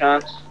 TRX.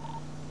 Shots.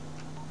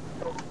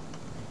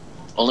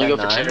 Only go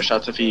for 10-9. tater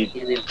shots if he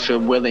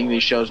willingly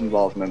shows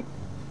involvement.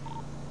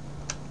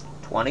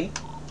 20?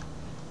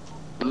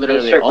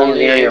 Literally, circling only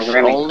the area, if, we're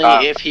gonna be only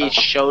caught. if he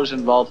shows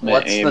involvement.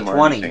 What's aim the or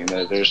 20?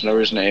 anything. There's no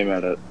reason to aim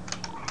at it.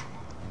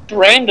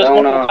 Ran just Oh,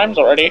 multiple no. times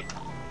already.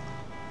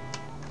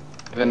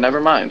 Then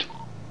never mind.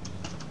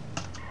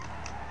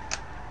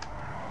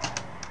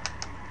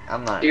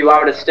 I'm not. Do you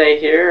want me to stay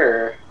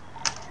here,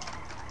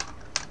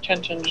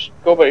 10, just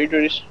go about your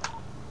duties.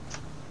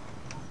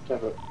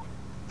 or?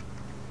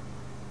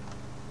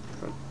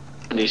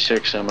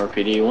 76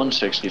 MRPD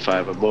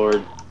 165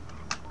 aboard.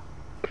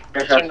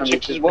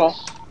 76 as well.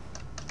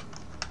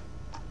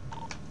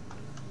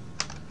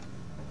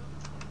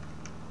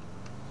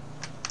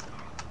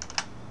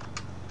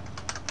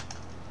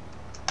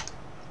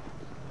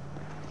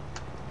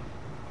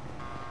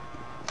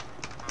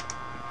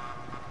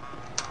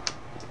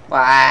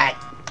 What?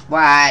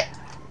 What?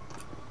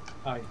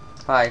 Hi.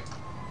 Hi.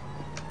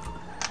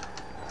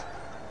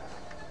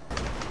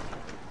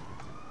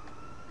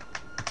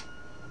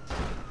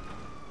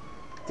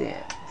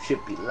 Damn,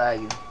 should be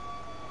lagging.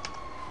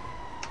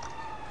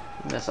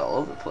 Mess all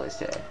over the place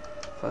today.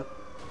 Fuck.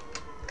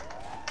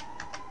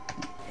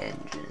 The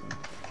engine.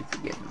 Keep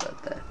forgetting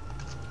about that.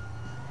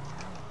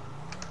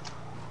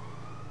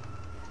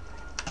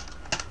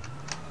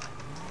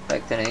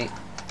 Back 10-8.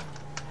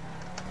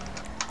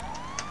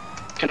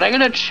 Can I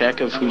get a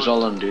check of who's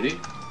all on duty?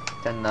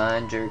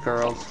 10-9,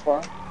 J.Curl.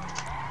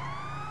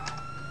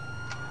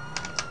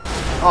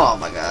 Oh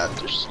my god.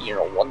 There's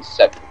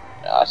 017.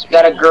 We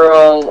got a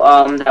girl,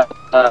 that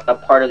was a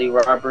part of the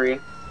robbery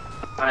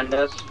behind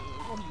us.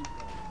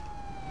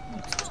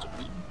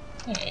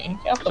 Hey, You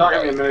were talking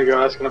to me a minute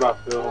ago asking about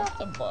Phil.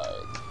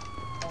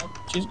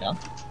 She's gone.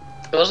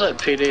 Was that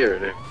PD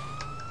already?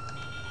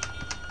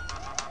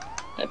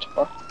 Yeah, too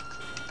far.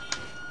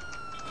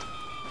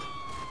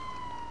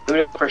 We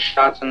were for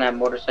shots on that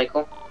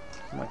motorcycle.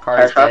 My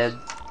car is dead.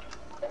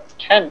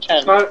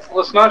 10-10.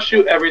 Let's not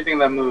shoot everything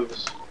that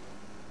moves.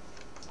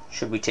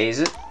 Should we tase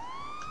it?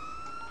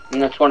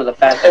 And that's one of the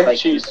fastest If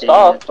bikes she in the city,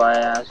 stopped. that's why I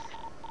asked.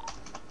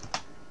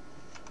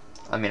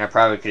 I mean, I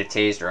probably could have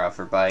tased her off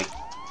her bike.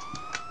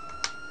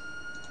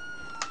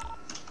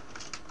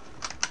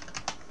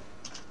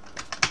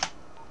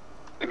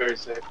 Very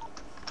safe.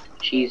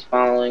 She's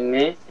following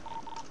me.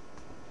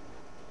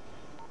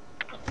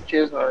 She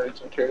has no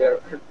reason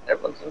to.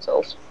 Everyone's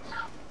themselves.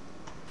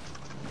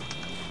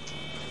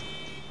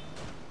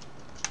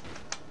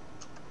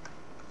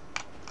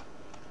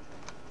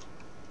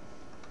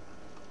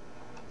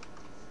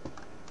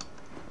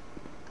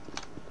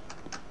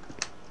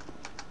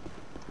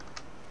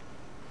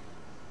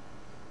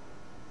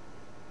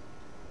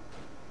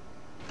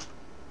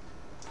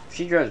 If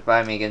she drives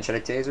by me again, should I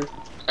tase her?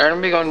 I'm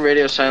gonna be going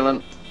radio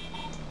silent.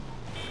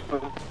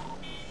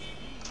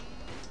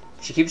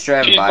 She keeps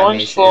driving She's by going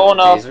me. slow Should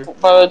I enough tase her?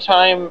 by the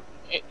time.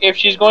 If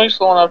she's going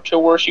slow enough to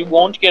where she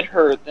won't get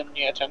hurt, then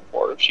yeah,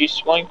 10-4. If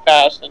she's going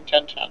fast, then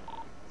 10-10.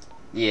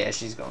 Yeah,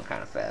 she's going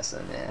kind of fast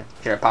then, yeah.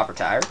 Should I pop her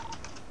tire?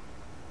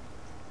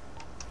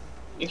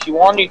 If you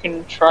want, you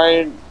can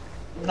try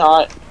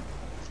not.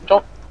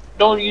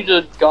 Don't use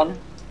a gun.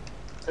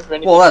 If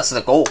anything, Well, that's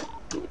the goal.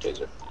 do a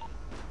taser.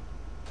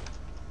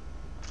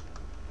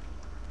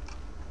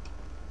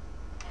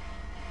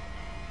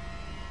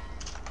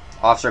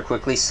 Officer,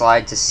 quickly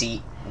slide to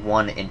seat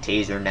 1 and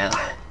taser now.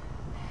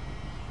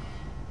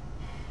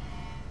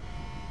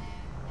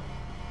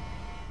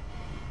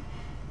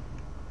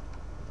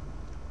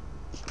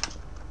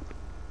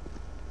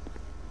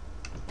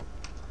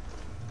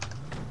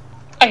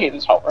 I hate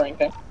this hot wearing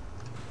thing.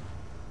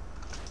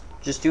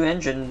 Just do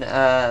engine,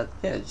 yeah,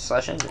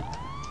 slash engine.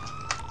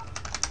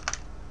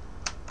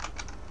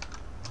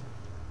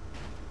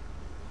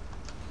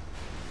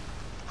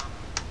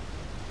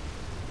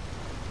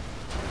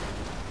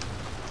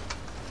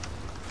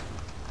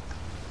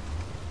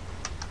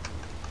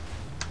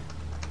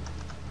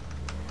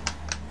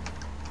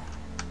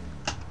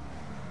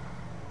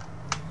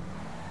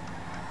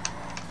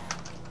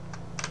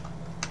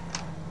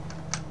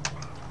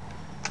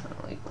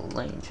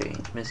 Lane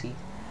change, Missy.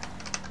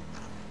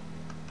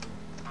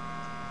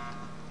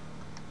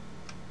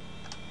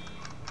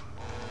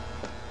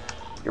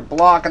 You're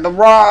blocking the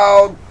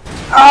road!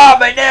 Oh,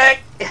 my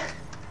neck!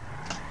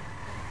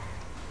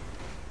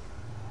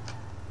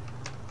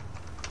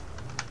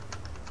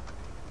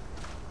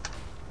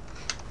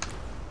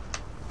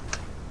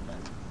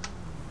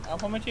 I'll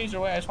put my taser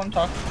away, I just want to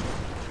talk.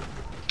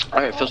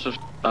 Alright, Phil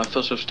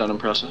Swift's done and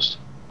processed.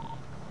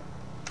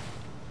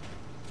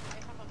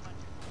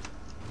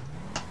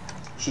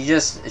 She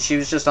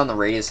was just on the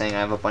radio saying I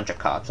have a bunch of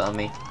cops on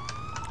me.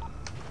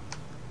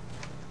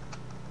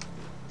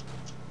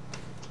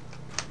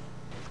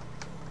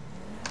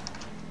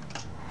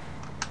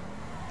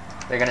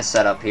 They're gonna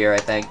set up here, I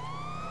think.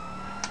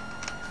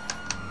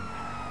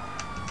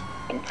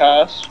 And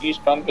pass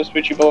eastbound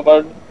Vespucci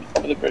Boulevard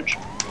over the bridge.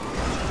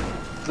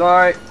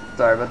 Sorry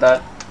about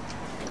that.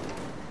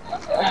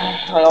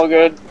 All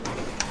good.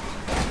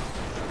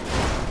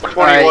 Which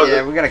one Alright, was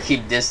yeah, it? we gotta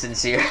keep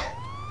distance here.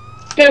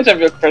 Dance of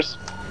your Chris.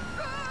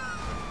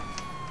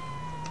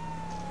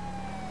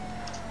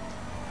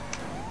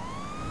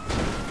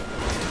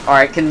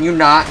 Alright, can you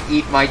not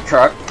eat my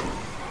truck?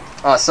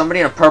 Somebody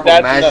in a purple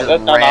match just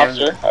That's not an rammed.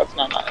 officer. That's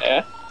not,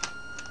 yeah.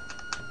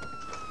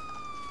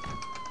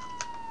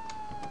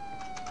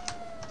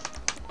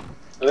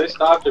 Are they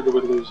stopped or did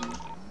we lose them?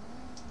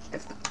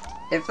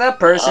 If that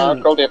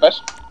person, Curl DFS.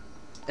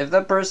 if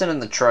that person in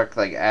the truck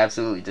like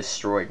absolutely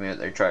destroyed me with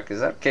their truck, is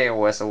that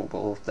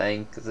KOS-able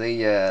thing? Cause they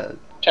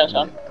Chance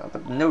on.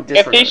 no If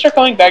disregard. they start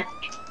coming back,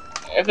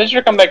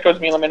 towards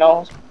me, let me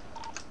know.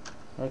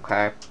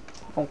 Okay,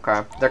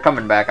 they're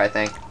coming back, I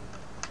think.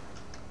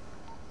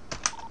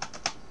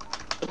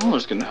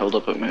 Everyone's getting held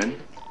up at man.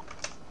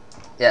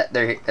 Yeah,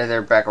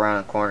 they're back around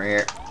the corner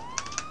here.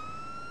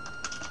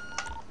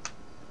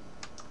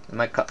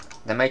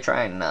 They might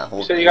try and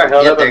hold. So you got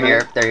held yeah, up they're at here.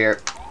 Main? They're here.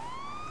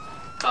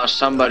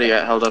 Somebody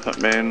got held up at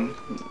man.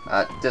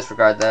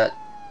 Disregard that.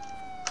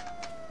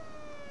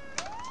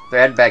 They're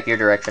heading back your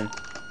direction.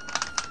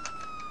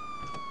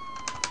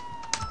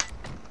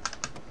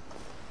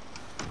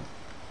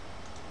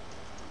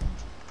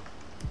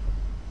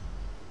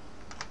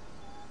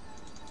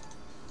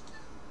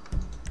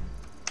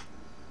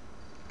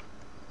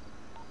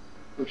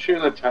 I'm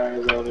shooting the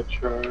tires out of the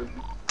truck.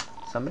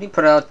 Somebody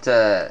put out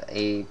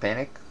a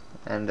panic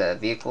and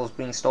vehicles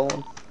being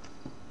stolen.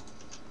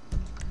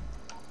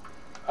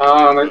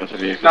 With a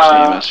vehicle,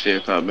 EMS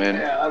vehicle, man.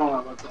 Yeah, I don't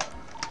know about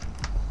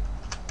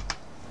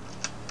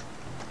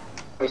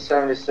that.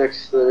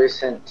 76 to the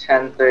recent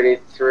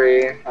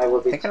 1033. I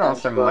will be I think an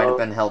officer might have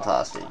been held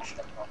hostage.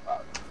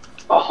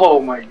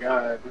 Oh my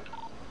god.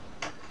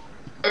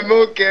 I'm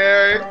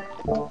okay.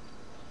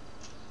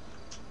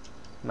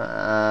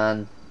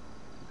 Man.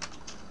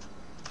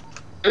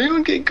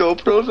 Anyone get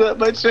GoPros that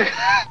by chance?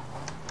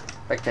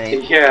 Back to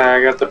 8. Yeah,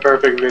 I got the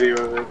perfect video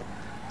of it.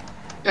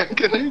 I'm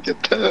gonna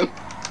get them.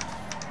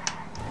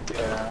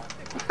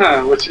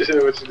 Yeah. What's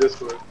your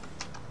Discord?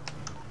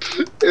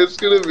 It's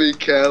gonna be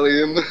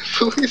Callie in the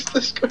police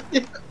Discord.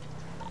 Yeah.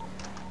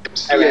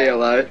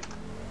 CALI.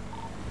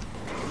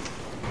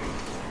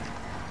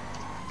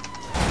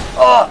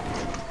 Oh!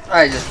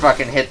 I just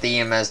fucking hit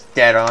the EMS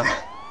dead on.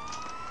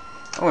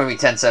 I'm gonna be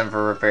 10-7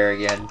 for repair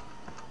again.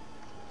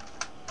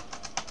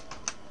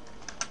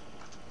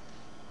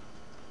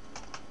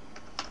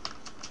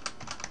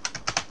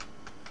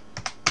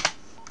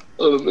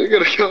 Oh, I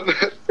gotta go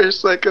that for a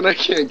second. I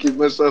can't keep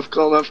myself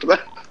calm after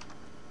that.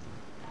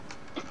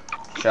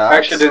 Shots? I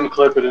actually didn't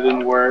clip it, it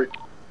didn't work.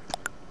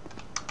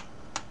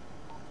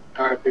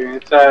 RIP.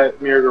 It's at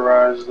Mirror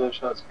Garage, those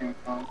shots came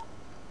from.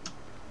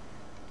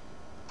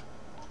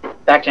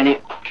 Back,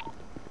 Jenny.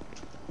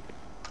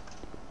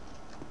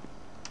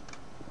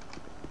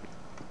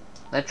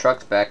 That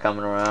truck's back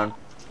coming around.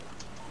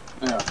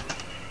 Yeah.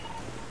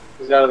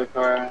 He's out of the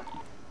car.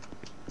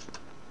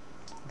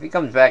 If he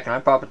comes back, can I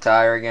pop a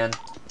tire again?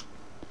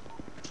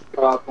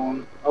 Pop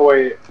one. Oh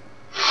wait.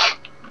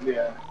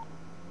 Yeah.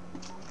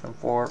 Come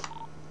forward.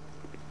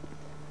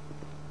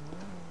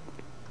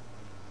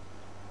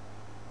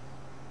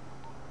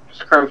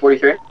 Current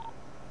 43.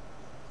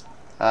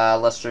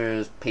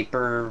 Lester's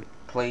paper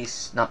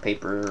place, not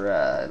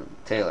paper,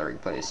 tailoring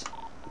place.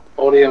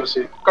 Old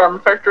EMC.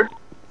 Garment factory.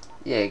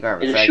 Yeah,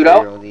 garment Is it factory.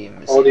 shootout? Old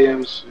EMC. Old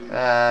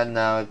EMC.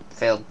 No, it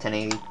failed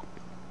 1080.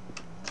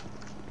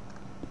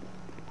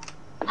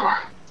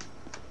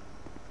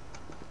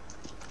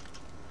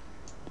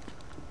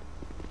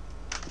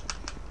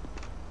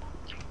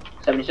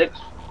 '76.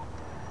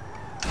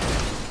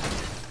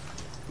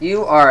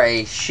 You are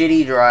a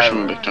shitty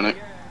driver.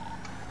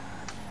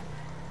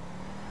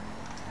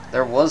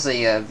 There was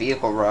a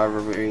vehicle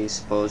robbery,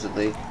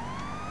 supposedly.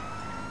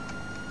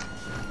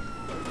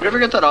 You ever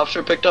get that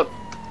officer picked up?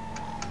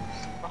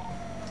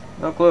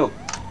 No clue.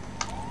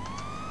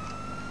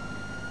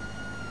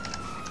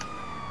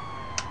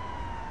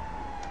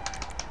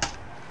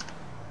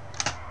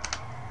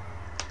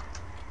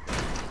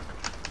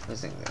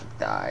 This thing's gonna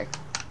die.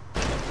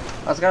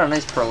 Oh, it's got a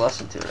nice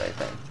pearlescent to it, I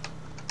think.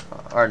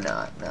 Or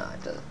not. No,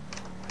 it doesn't.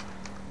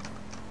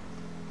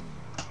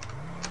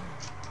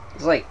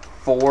 There's like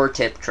 4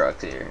 tip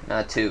trucks here.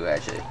 Not 2,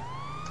 actually.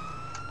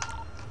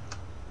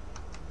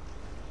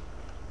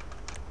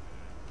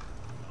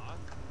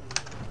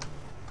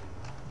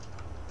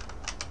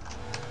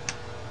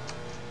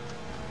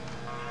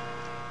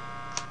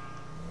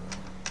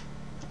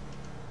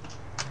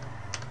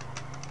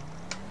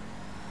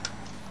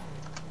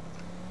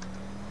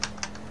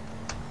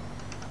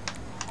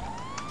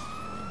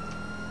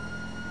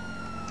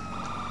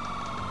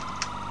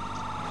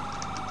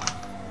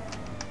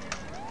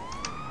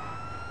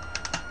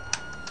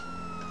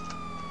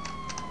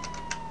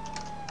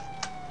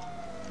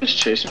 Just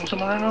chasing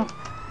someone right now?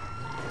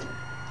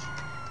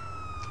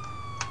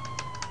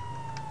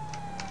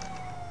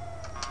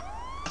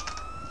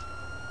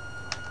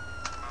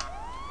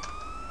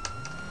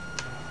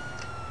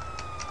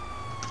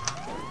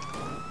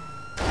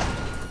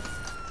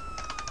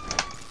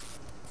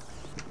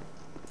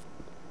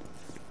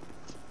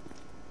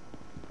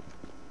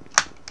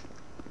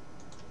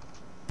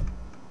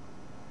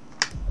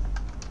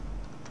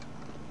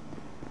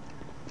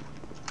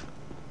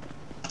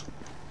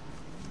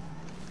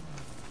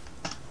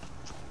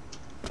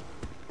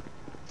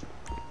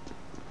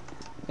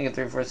 I think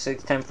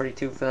 346,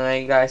 1042 for the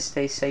night. You guys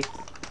stay safe.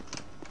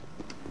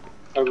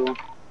 Everyone.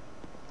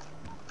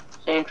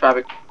 Same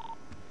traffic.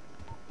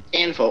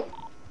 Info.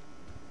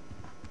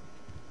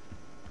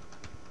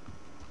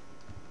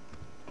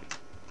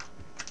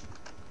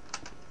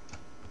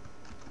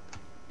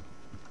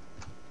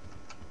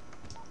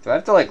 Do I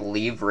have to like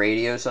leave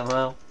radio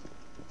somehow?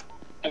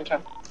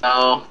 Anytime.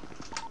 No.